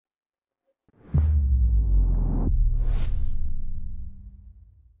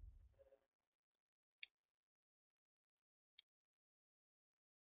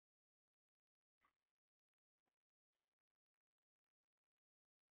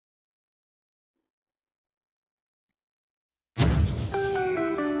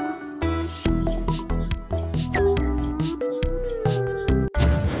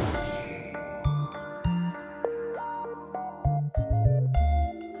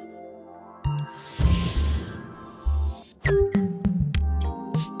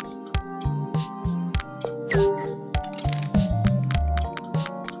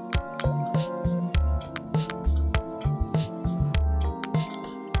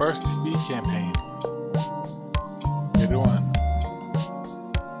first TV campaign. Good one.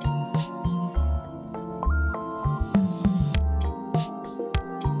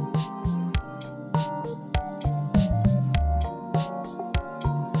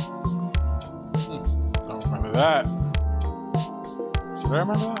 Don't remember that. Should I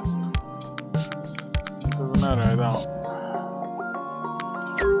remember that? It doesn't matter, I don't.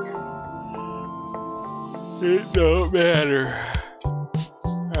 It don't matter.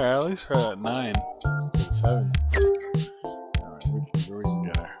 Alright, at least we're at 9 instead of 7. Alright, we can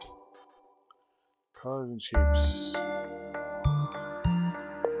get her. Colors and shapes.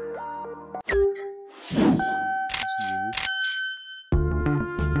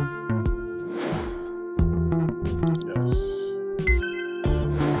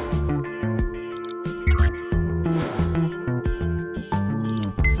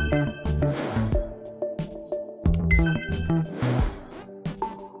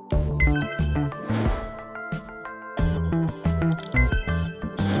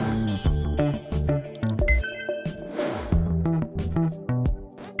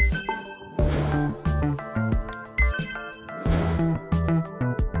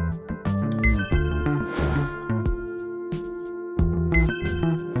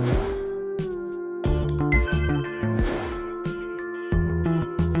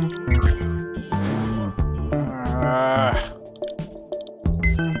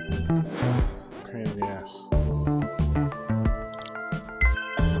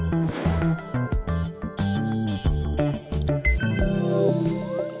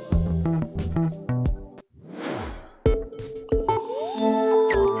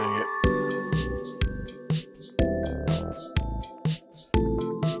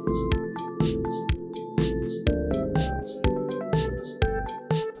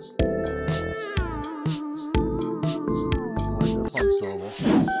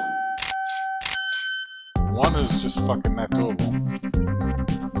 One is just fucking not doable.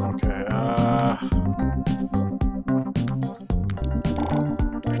 Okay, I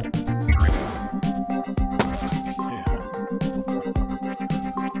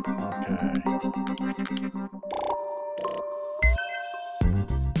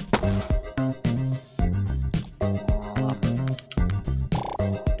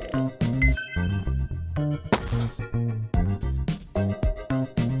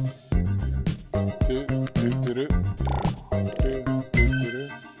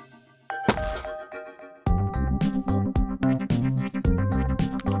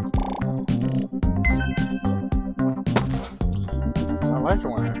like it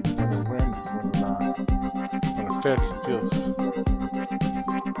when it wins, when it fits, it feels...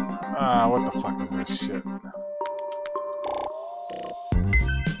 what the fuck is this shit?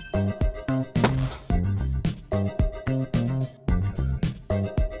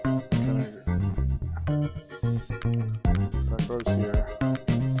 That goes here.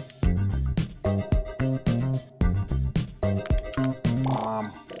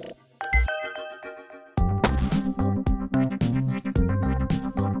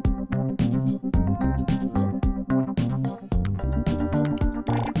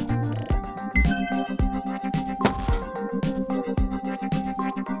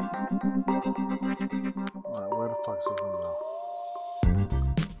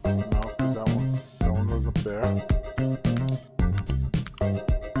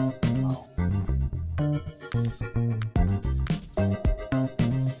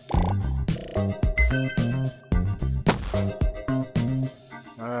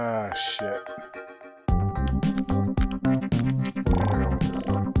 Shit.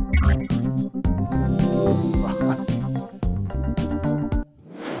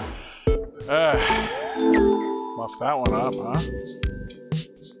 Muff that one up, huh?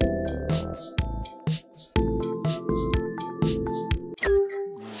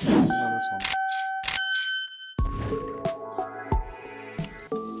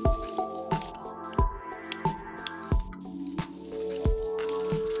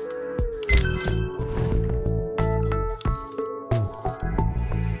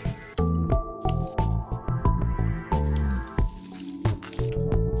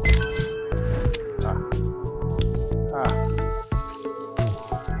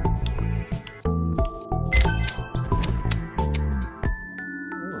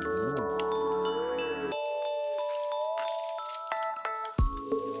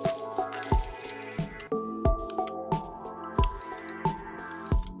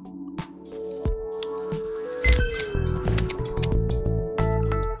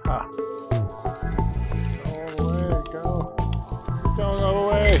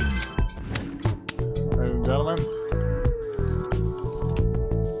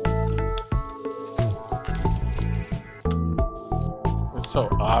 so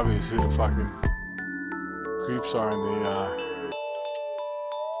obvious who the fucking creeps are in the,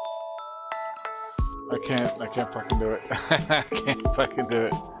 I can't fucking do it. I can't fucking do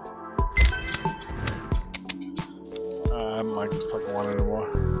it. I don't like this fucking one anymore.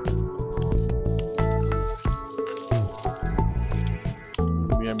 In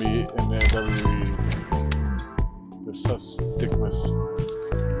the NBA, in the WWE, they're such dickless.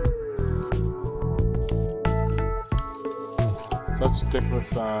 Such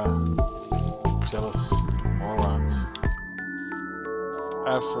dickless, jealous morons.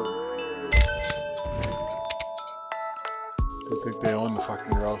 Absolutely. They think they own the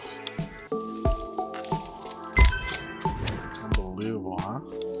fucking girls. Unbelievable, huh?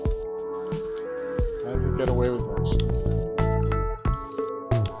 How did they get away with that shit?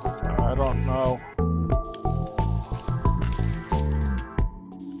 I don't know.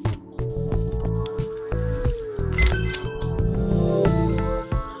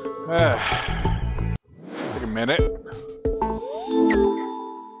 Take a minute.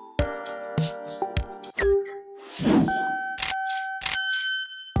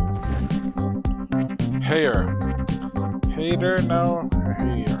 Hater, no,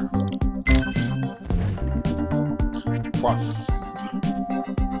 hater. What?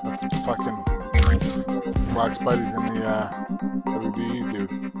 That's the fucking Rock's buddies in the WWE do.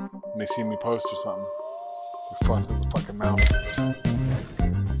 When they see me post or something, they froth in the fucking mouth.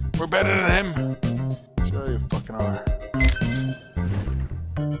 We're better than him. Sure you fucking are.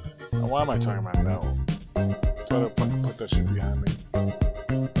 Now, why am I talking about that? Try to fucking put that shit behind me.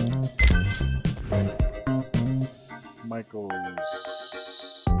 Michaels.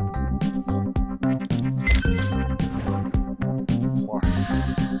 Wash.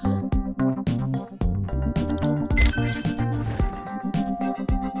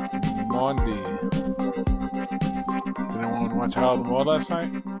 Mondi. Did anyone watch How the World last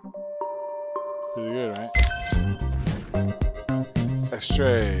night? Pretty good, right?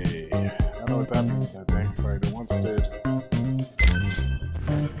 Astray. I don't know what that means, I think, but I once did.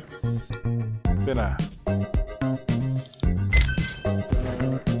 Dinner.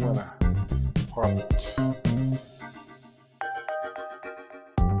 Apartment. I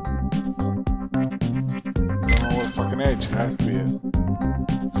don't know what fucking age, it has to be it.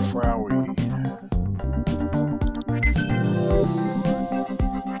 Frowie.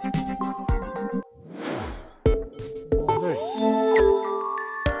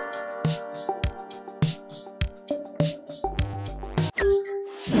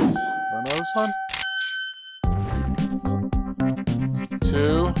 This one?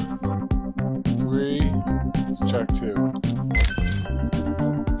 2, 3, let's check 2.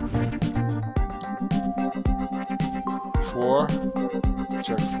 4, let's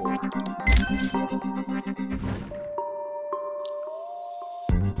check 4.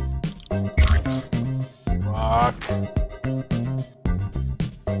 Fuck.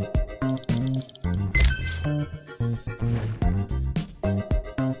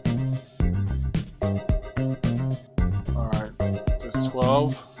 Alright, just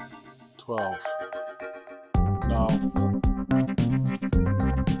 12. 12. No.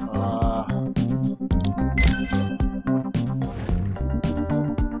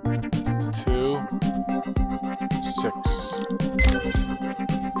 2, 6.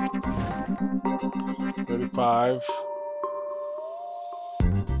 35.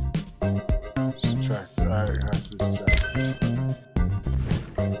 Subtract. Alright, has to be subtracted.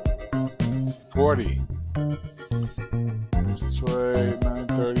 40. This way,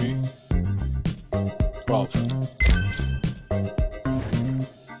 930. 12.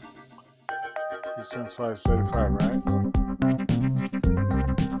 This times 5 is 35, right?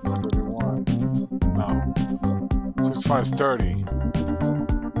 31. No. 6 5 is 30.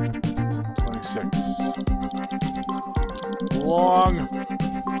 26. Long.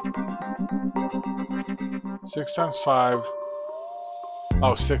 6 times 5.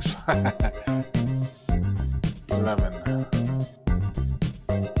 Oh, 6. 11.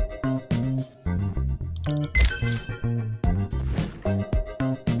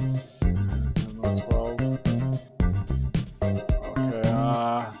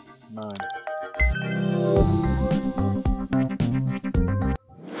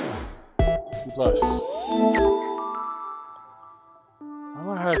 Plus. How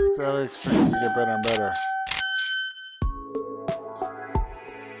the heck did I expect it to get better and better?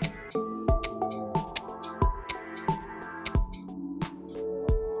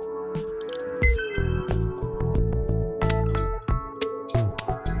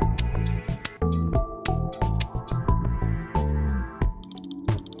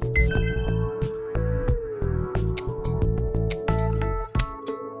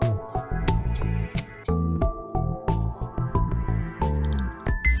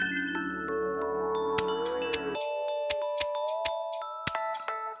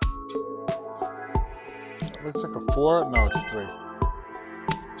 It looks like a 4. No, it's a 3.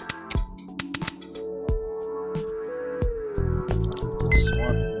 It's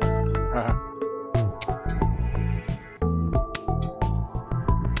 1. Haha.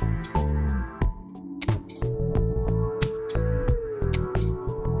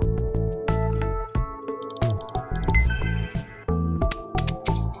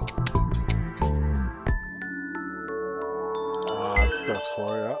 That's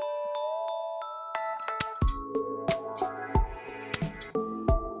 4, yeah.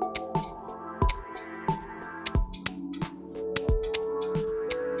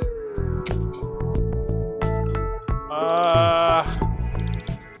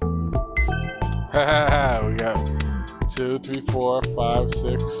 We got 2, 3, 4, 5, 6,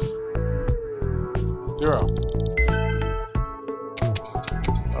 0.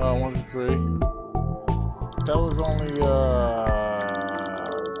 1, 2, 3. That was only 6.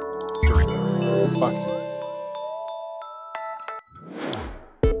 Fuck you.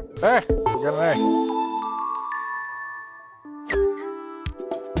 Hey, we got an A.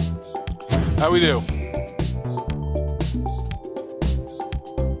 How we do?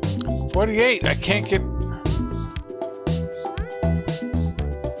 48. I can't get.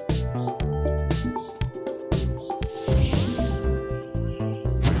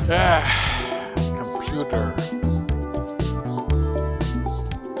 Computer.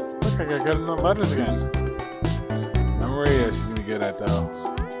 Look, I got the letters again. Memory is gonna get at though.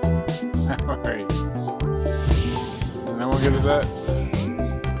 Memory. And then we'll get to that.